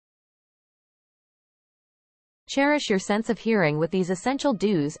Cherish your sense of hearing with these essential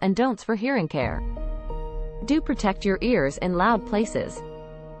do's and don'ts for hearing care. Do protect your ears in loud places.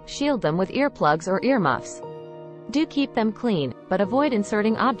 Shield them with earplugs or earmuffs. Do keep them clean, but avoid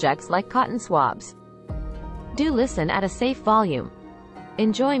inserting objects like cotton swabs. Do listen at a safe volume.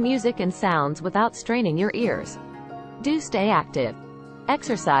 Enjoy music and sounds without straining your ears. Do stay active.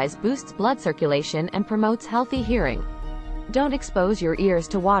 Exercise boosts blood circulation and promotes healthy hearing. Don't expose your ears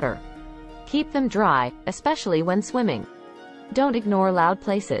to water. Keep them dry, especially when swimming. Don't ignore loud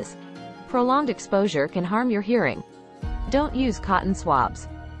places. Prolonged exposure can harm your hearing. Don't use cotton swabs.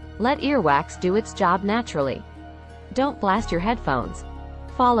 Let earwax do its job naturally. Don't blast your headphones.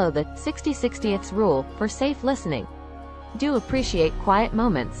 Follow the 60/60th rule for safe listening. Do appreciate quiet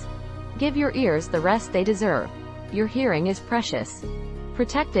moments. Give your ears the rest they deserve. Your hearing is precious.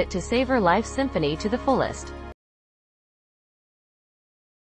 Protect it to savor life's symphony to the fullest.